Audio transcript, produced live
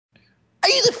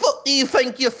Who the fuck do you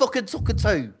think you're fucking talking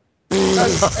to?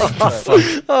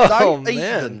 Oh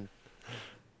man,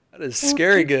 that is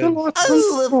scary good.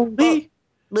 Oh,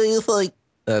 do you think?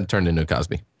 Turned into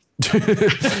Cosby.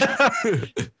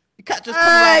 You can't just come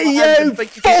Hey, around you and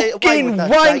think you can get away fucking with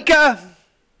that, Jake. wanker!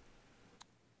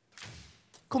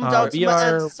 Come down to we my are-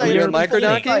 end and say we are it before your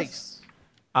micro-donkeys? face.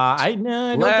 I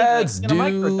don't Let's think I'm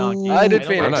gonna micro-donkey. do. I did don't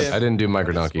Phoenix. like I didn't do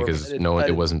micro donkey I because did- no, I it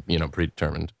did- wasn't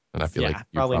predetermined, and I feel Yeah, like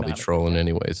you're probably probably not. trolling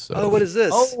anyways. So. Oh, what is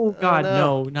this? Oh God,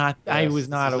 no. no, not. I was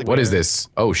not aware. What is this?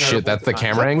 Oh shit, that's the Is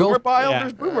camera that angle. Boomer Bile? Yeah.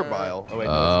 There's Boomer Bile. Oh, wait,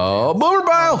 no, Oh, boomer Oh,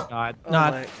 bile. God, Oh,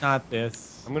 not my- not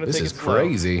this. I'm gonna This take is it slow.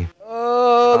 crazy.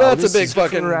 Oh, that's this a big is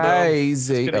fucking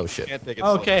crazy. Kidding, Oh shit. can't take it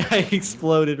slow. Okay, I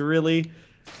exploded. Really?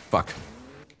 Fuck.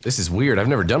 This is weird. I've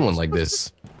never done one like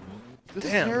this. This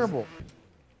Damn. is terrible.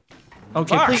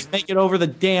 Okay, Fuck. please make it over the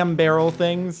damn barrel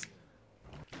things.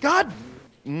 God.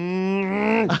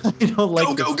 I don't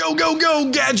like this.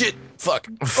 Go, gadget. Fuck.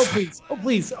 Oh please! Oh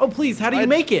please! Oh please! How do you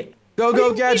make it? Go, How do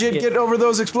you gadget. make it? Get over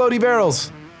those explodey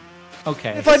barrels.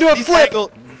 Okay. If I do a flip,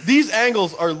 These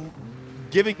angles are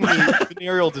giving me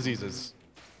venereal diseases.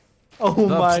 Oh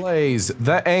The my! plays,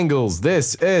 the angles.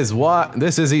 This is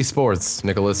esports,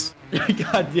 Nicholas.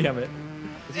 God damn it!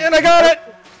 and I got it.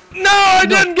 No, I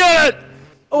didn't get it.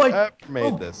 Oh, Whoever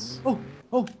made this.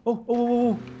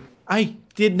 oh! I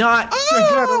did not. I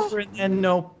got over it and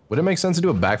no. Would it make sense to do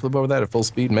a backflip over that at full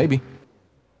speed? Maybe.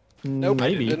 Nope,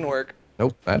 Maybe. it didn't work.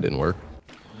 Nope, that didn't work.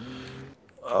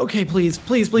 Okay, please.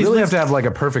 You really have to have like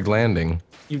a perfect landing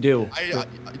You do.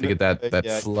 to get that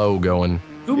yeah. flow going.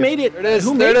 Who made it? There it is.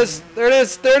 Who There it made is. There it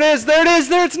is. There it is. There it is.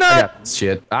 There it's I not. got this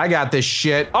shit. I got this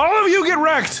shit. All of you get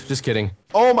wrecked. Just kidding.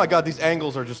 Oh my god, these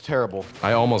angles are just terrible.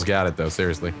 I almost got it though.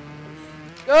 Seriously.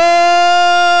 Oh,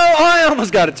 I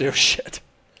almost got it too. Shit.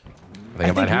 I think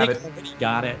I might have Nick it. already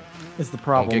got it. Is the Don't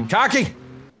problem? get cocky.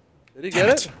 Did he get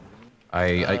it?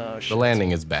 The shit.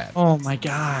 landing is bad. Oh my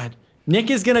God! Nick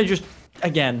is gonna just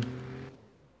again.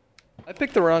 I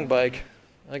picked the wrong bike.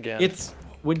 Again. It's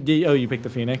would oh you picked the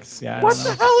Phoenix? Yeah. I What don't the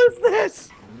know. hell is this?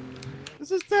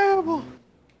 This is terrible.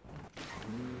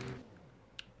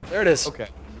 There it is. Okay,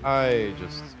 I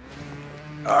just.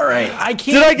 All right, I can't.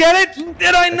 Did I get it?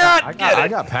 Did I not get I it?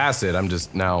 got past it. I'm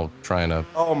just now trying to.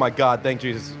 Oh my god, thank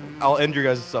Jesus. I'll end your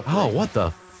guys' suffering. Oh, what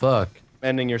the fuck?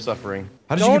 Ending your suffering.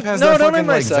 How did you Don't- get past no, that don't fucking end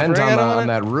my like vent suffering. I don't on wanna-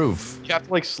 that roof? You have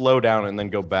to like slow down and then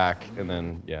go back and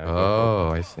then yeah.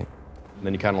 Oh, I see. And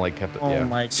then you kind of like have to. Oh yeah.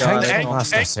 my God! Thank Oh,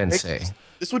 Master Sensei.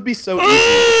 This would be so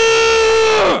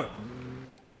easy.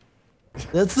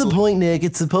 That's the point, Nick.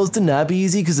 It's supposed to not be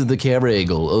easy because of the camera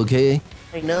angle, okay?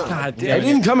 I know. God I damn it.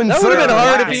 didn't come in That would have been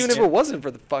hard if last. even if it wasn't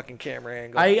for the fucking camera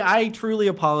angle. I truly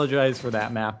apologize for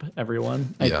that map,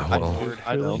 everyone. Yeah, well,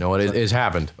 I know. you know what? It's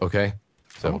happened, okay?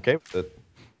 I'm So okay with it.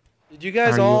 Did you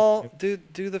guys Are you all do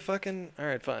the fucking? All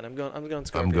right, fine. I'm going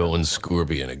Scorpion. I'm going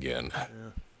Scorpion again.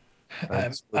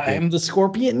 I'm the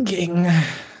Scorpion King. You're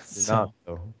So, not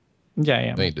though. yeah, I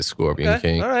am. I ain't the Scorpion Okay.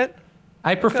 King. All right.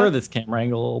 I prefer Okay. this camera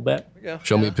angle a little bit. Here we go.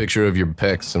 Show me a picture of your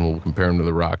pecs and we'll compare them to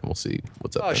the rock and we'll see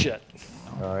what's up. Oh there. shit.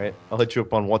 All right, I'll hit you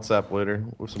up on WhatsApp later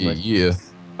with some. Yeah, nice- yeah.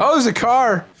 Oh, there's a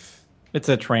car. It's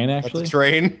a train, That's actually. a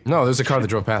train. No, there's a car that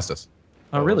drove past us.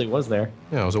 Oh, really? Was there?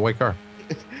 Yeah, it was a white car.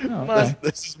 Oh, Come on. okay.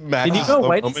 This is Max. Did you know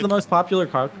white is the most popular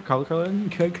color in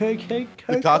The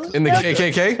cox- In the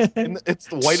KKK? It's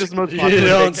the whitest, most You popular.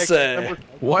 don't KKK say. ever.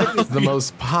 White is the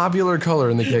most popular color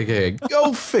in the KKK.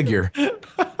 Go figure.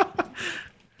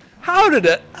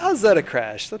 How's that a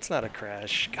crash? That's not a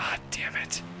crash. God damn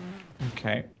it.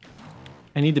 Okay.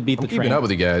 I need to beat I'm the train. keeping up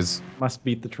with you guys. Must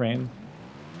beat the train.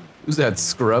 Who's that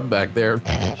scrub back there?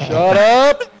 Shut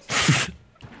up.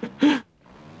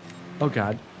 Oh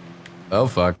God. Oh,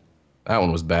 fuck. That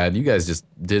one was bad. You guys just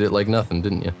did it like nothing,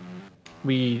 didn't you?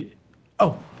 We.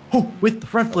 Oh, with the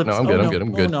front flips. No, I'm Oh, good, I'm no. good, I'm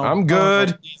Oh, good. no. I'm Oh, no,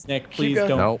 good. please, Nick, please going.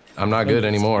 don't. No, I'm not don't good do this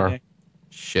to me, anymore. Nick.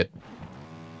 Shit.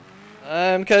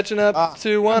 I'm catching up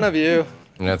to one of you.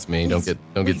 That's me. Don't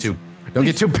get too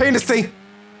penisy.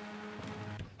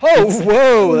 Oh,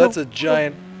 whoa! That's a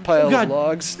giant pile God. of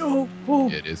logs. No. Oh,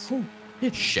 It is.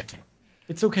 it's Shit.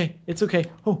 It's okay. It's okay.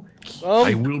 Oh,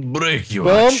 I Boom, will break you,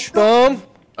 boom, Hutch. boom.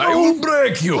 I will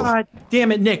break you. God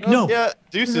damn it, Nick. No. Yeah,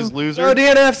 deuces, loser. No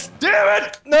DNFs. Damn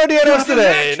it. No DNFs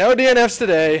today. No DNFs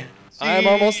today. I'm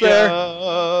almost there.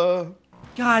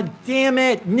 God damn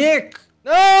it, Nick.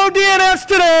 No DNFs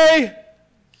today.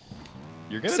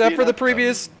 You're gonna Except be for the enough, though.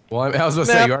 previous. Well, I was gonna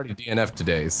say Map. you already DNF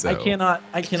today, so I cannot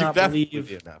You definitely believe.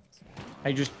 be enough.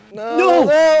 I just. No,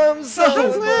 I'm so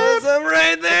close. I'm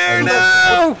right there.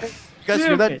 No. You guys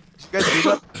hear that? You guys hear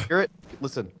that? Hear it?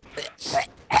 Listen.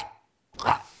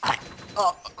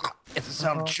 It's the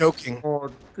sound of choking. Oh,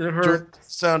 it Drink hurts.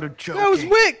 the sound of choking. That was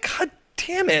Wick. God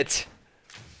damn it.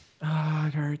 Oh,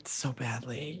 it hurts so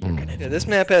badly. You're gonna. Yeah, this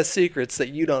map has secrets that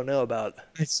you don't know about.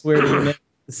 I swear to you, Nick,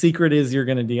 the secret is you're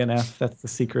gonna DNF. That's the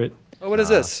secret. Oh, what is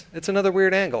this? It's another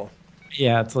weird angle.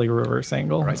 Yeah, it's like a reverse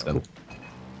angle. Right It's then.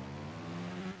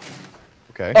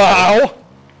 Okay. Ow!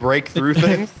 Break through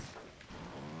things.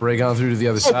 Break on through to the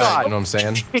other side. God. You know what I'm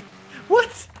saying?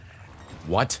 What?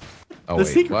 What? Oh The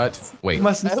wait. secret. What? Wait. You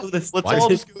must know this. Let's Why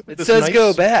all is just go It this says nice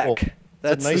go circle. back.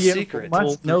 That's the nice secret.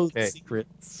 Must know the Okay.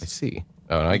 secrets. I see.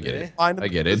 Oh, I get it. Find I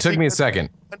get it. the It took me a secret- second.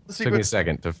 the It took me a secret-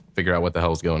 second to figure out what the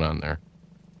hell's going on there.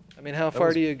 I mean, how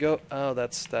far do you go? Oh,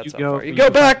 that's You how go- far. You you go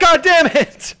go- back. God damn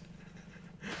it!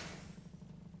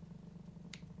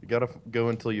 You gotta go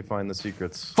until you find the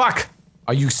secrets. Fuck!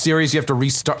 Are you serious? You have to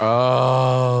restart.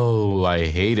 Oh, I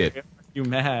hate it. You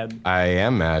mad? I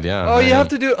am mad. Yeah. Oh, you have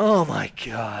to do. Oh my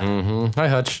god. Mm-hmm. Hi,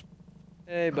 Hutch.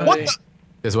 Hey, buddy. What the?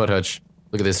 Guess what, Hutch?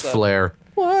 Look at this What's up? flare.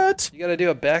 What? You gotta do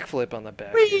a backflip on the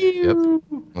back. here. Yep.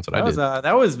 That's what I did.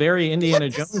 That was very Indiana What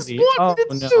is Jonesy. this? Oh What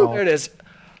did it There no! it is.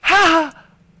 Ha!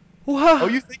 Wow. Oh,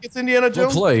 you think it's Indiana Well,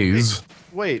 Jones? plays.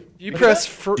 Wait. You press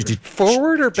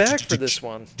forward or back for this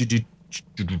one? What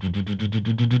are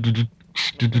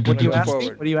you Go asking?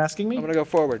 forward. What are you asking me? I'm gonna go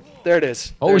forward. There it is.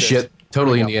 There Holy it is. shit.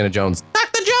 Totally Indiana Jones.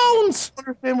 Dr. Jones! I don't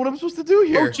understand what I'm supposed to do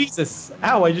here. Oh Jesus!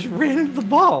 Ow! I just ran into the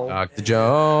ball. Dr.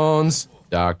 Jones.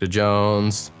 Dr.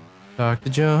 Jones. Dr.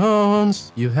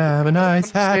 Jones. You have a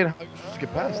nice hat. How you just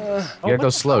get past this? You gotta go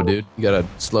slow, dude. You gotta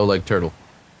slow like turtle.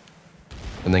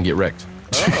 And then get wrecked.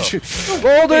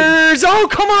 Boulders! Oh,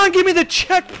 come on! Give me the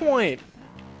checkpoint.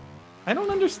 I don't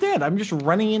understand. I'm just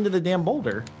running into the damn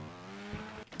boulder.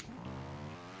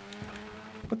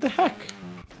 What the heck?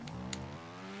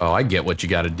 Oh, I get what you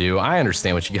gotta do. I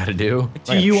understand what you gotta do.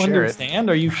 Do you Share it. understand?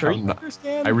 Are you sure I'm you not-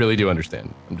 understand? I really do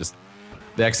understand. I'm just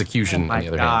the execution Oh on my the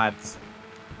other God. hand.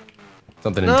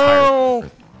 Something entirely No.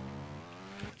 different.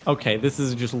 Okay, this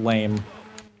is just lame.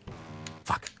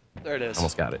 Fuck. There it is.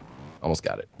 Almost got it. Almost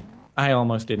got it. I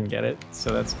almost didn't get it,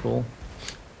 so that's cool.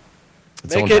 Did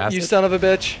Make someone it, pass you son of a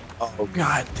bitch. Oh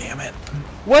God damn it!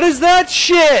 What is that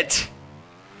shit?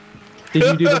 Did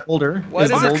you do the boulder? Why is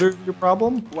the does it- boulder your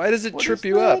problem? Why does it trip is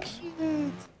you up?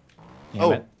 Damn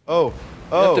Oh, it. oh, You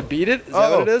oh. have to beat it? Is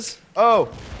that what it is? Oh,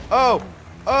 oh,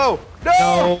 oh,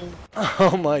 no! No,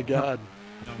 Oh my god.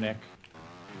 no, Nick.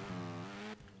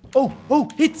 Oh,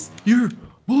 it's your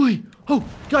boy. Oh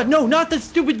God, no, not the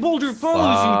stupid boulder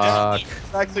follows Fuck.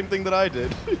 Exact same thing that I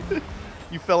did.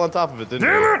 You fell on top of it, didn't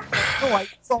you? you. No, I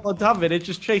saw on top of it. It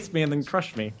just chased me and then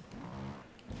crushed me.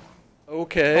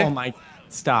 Okay. Oh my!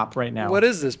 Stop right now. What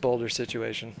is this boulder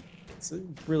situation? It's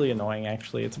really annoying,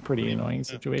 actually. It's a pretty annoying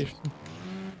situation.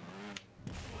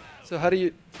 So how do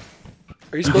you...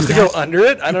 Are you supposed to go under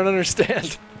it? I don't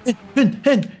understand.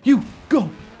 And you go.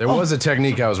 There was a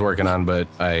technique I was working on, but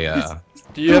I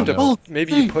Do you have to... Oh,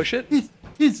 Maybe you push it?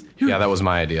 yeah, that was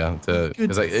my idea.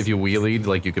 Because if you wheelied,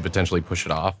 like you could potentially push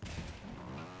it off.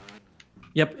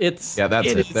 Yep, it's. Yeah, that's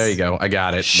it. is. There you go. I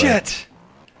got it. but Shit!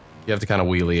 You have to kind of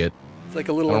wheelie it. It's like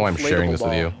a I little don't know why I'm sharing inflatable this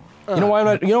with ball. you. You know why I'm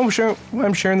not? You know why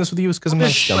I'm sharing this with you is because I'm not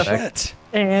a scumbag. Shit!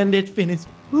 And it finished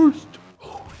first.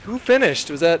 Who finished?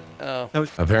 Was that... Oh. That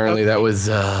was Apparently that was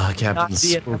not Captain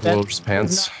DNFN. Sparklez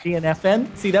pants. Not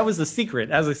DNFN. See, that was the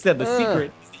secret. As I said, the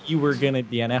secret is that you were gonna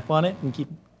DNF on it and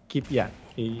keep yeah.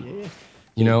 You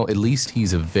know, at least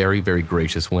he's a very, very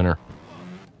gracious winner.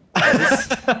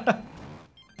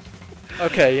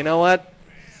 Okay, you know what?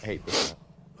 I hate this.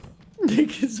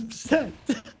 Nick is upset.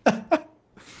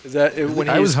 Is that when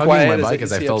I he's was hugging quiet? my is bike it-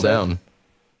 as is I he fell upset? down.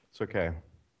 It's okay.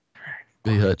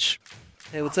 Hey, Hutch.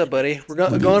 Hey, what's up, buddy? We're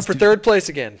going for third place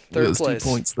again. Third Those 2 place.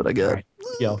 points that I got.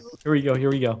 Yo, here we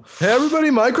go. Hey,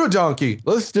 everybody, micro donkey.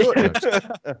 Let's do it.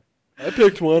 I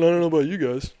picked one. I don't know about you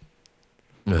guys.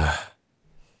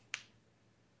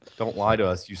 Don't lie to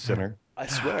us, you sinner. I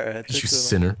swear. I you picked one.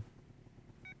 sinner.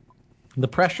 The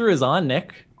pressure is on,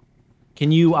 Nick.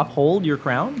 Can you uphold your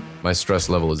crown? My stress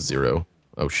level is 0.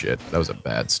 Oh shit, that was a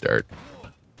bad start.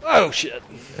 Oh shit!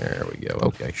 There we go.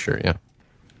 Okay, sure, yeah.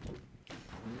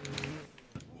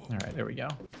 All right, there we go.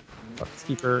 Let's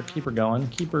keep her going.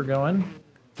 Keep her going.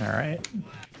 All right.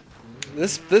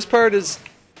 This part is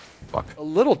Fuck. a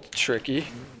little tricky.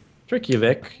 Tricky,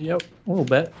 Vic. Yep, a little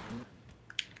bit.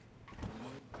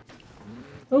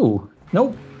 Oh,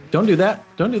 nope. Don't do that.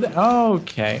 Don't do that.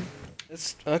 Okay.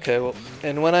 It's okay. Well,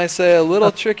 and when I say a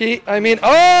little tricky, I mean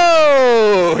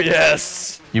oh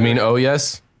yes. You mean oh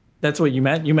yes? That's what you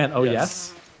meant? You meant oh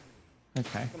Yes. yes?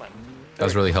 Okay. Come on. That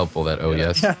was really helpful. That oh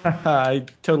yes. I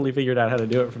totally figured out how to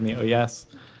do it from the oh yes.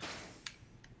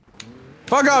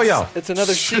 Fuck all y'all. It's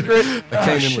another secret. I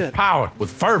came in shit. with power, with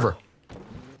fervor.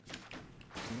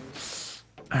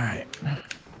 All right.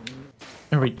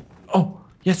 There we. Oh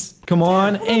yes. Come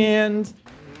on and.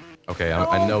 Okay,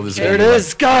 I know this. There is it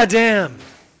is. Goddamn.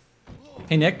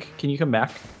 Hey Nick, can you come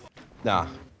back? Nah.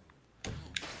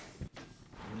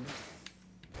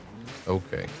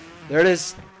 Okay. There it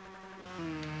is.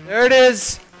 There it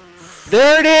is.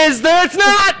 There it is. There it's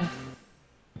not.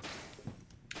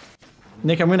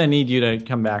 Nick, I'm gonna need you to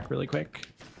come back really quick.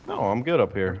 No, I'm good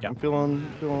up here. Yeah. I'm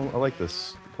feeling. I like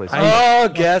this place. Oh,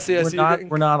 Gassy, I see you.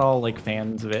 We're not all like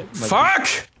fans of it. Like,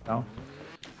 Fuck! no.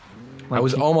 I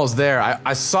was almost there.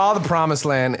 I saw the promised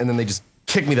land, and then they just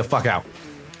kicked me the fuck out.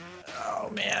 Oh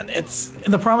man, it's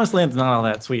the promised land's not all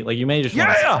that sweet. Like you may just.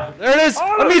 wanna- Yeah! There it is.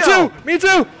 Oh, Me yeah. too. Me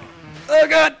too. Oh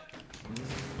god.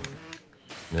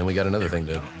 And then we got another thing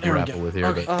to There we grapple go. with here.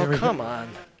 Okay. But, Oh There we come on.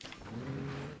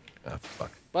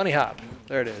 fuck. Bunny hop.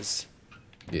 There it is.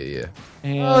 Yeah.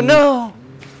 And, Oh no.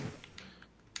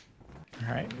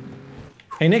 All right.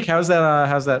 Hey Nick, how's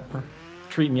that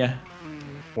treating you?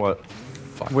 What?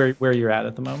 Where you're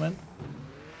at the moment?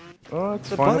 Oh, it's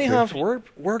The fine bunny up hops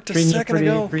worked a Treating you second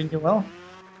ago. treating you well?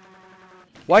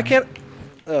 Why can't?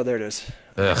 Oh, there it is.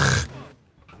 Ugh.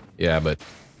 Yeah, but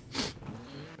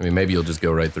I mean, maybe you'll just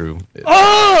go right through. It.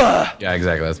 Ah! Yeah,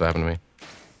 exactly. That's what happened to me.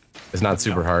 It's not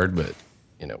super hard, but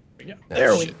you know.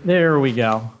 There we go. There we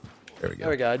go. There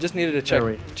we go. I just needed a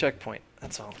checkpoint.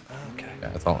 That's all. Okay. Yeah,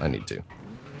 that's all I need to.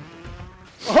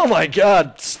 Oh my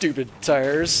god, stupid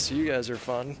tires. You guys are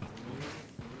fun.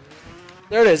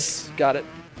 There it is. Got it.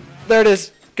 There it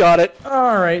is. Got it.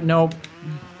 All right. Nope.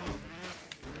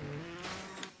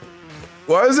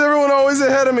 Why is everyone always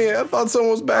ahead of me? I thought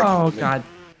someone was back. Oh god.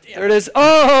 There it is.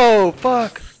 Oh,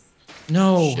 fuck.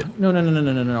 No. Shit.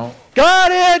 No.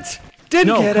 Got it. Didn't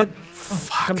No, get it.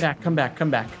 Come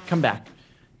back.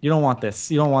 You don't want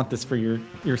this. You don't want this for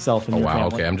yourself and Oh your wow.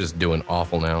 family. Okay, I'm just doing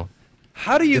awful now.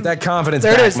 How do you? Get that confidence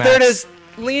There it back, is. Max. There it is.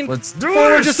 Lean Let's do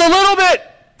forward this. just a little bit.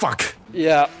 Fuck.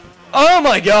 Yeah. Oh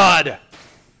my god.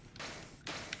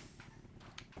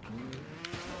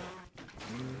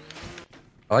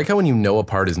 I like how when you know a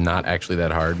part is not actually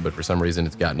that hard, but for some reason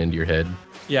it's gotten into your head.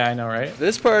 Yeah, I know, right?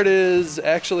 This part is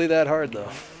actually that hard though.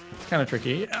 It's kind of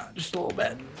tricky. Yeah, just a little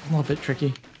bit. A little bit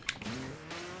tricky.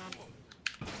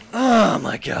 Oh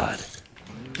my god.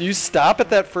 Do you stop at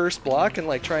that first block and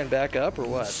like try and back up or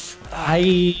what?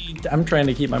 I'm trying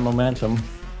to keep my momentum.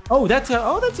 Oh, that's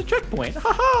a checkpoint.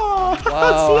 Ha ha!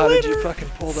 Wow, See you how did later. you fucking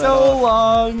pull that So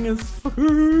off?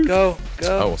 long. Go.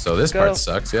 Oh, so this Go. part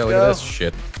sucks. Yeah, look Go. at this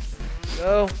shit.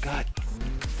 Go. God.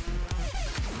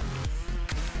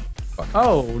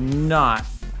 Oh, not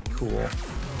cool.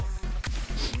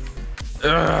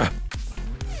 Ugh.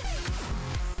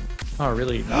 Oh,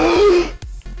 really? What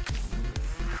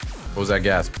was that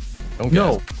gasp? Don't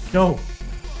No. gasp. No.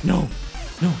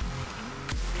 You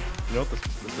know what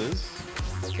this is?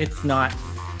 It's not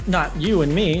you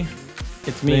and me.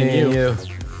 It's me, Me and you.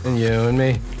 and you and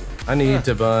me. I need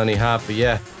to bunny hop.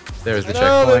 Yeah, there's the I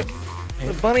know, checkpoint.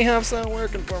 The bunny hop's not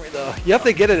working for me though. You have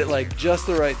to get it at like just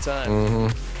the right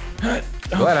time.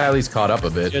 Glad I at least caught up a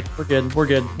bit. We're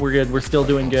good. We're still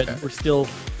doing good. Okay. We're still.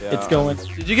 Yeah. It's going.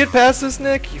 Did you get past this,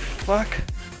 Nick? You fuck.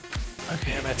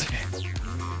 Okay. Damn it.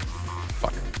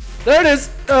 Fuck. There it is.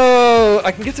 Oh,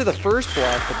 I can get to the first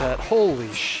block, but that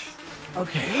holy sh.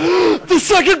 Okay. The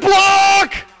second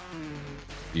block.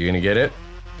 You gonna get it?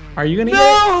 Are you gonna? No.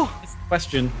 Get it? That's the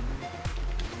question.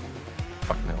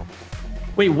 Fuck no.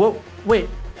 Wait. What? Wait.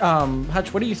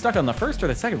 Hutch, what are you stuck on? The first or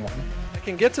the second one? I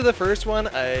can get to the first one.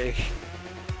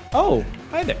 Oh,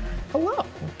 hi there. Hello.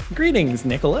 Greetings,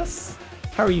 Nicholas.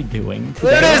 How are you doing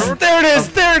today? There it is. There it is.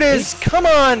 There it is. Come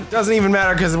on. Doesn't even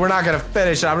matter because we're not gonna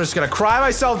finish. I'm just gonna cry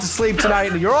myself to sleep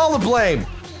tonight, and you're all to blame.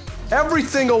 Every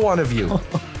single one of you.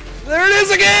 There it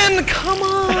is again. Come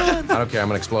on. I don't care. I'm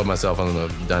gonna explode myself on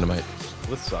the dynamite.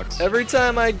 This sucks. Every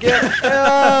time I get.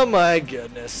 Oh my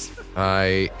goodness.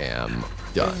 I am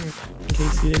done. In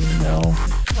case you didn't know.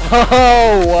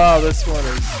 Oh wow, this one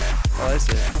is. Oh, I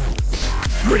see.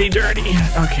 Pretty dirty.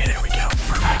 Okay, there we go.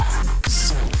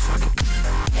 So fucking.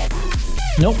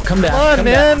 Nope, come back. Come on, come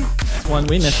man. Back. This one,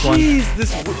 we missed one. Jeez,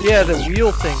 this. Yeah, the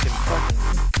wheel thing can fucking.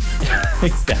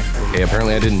 Exactly. Okay,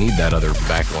 apparently I didn't need that other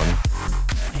back one.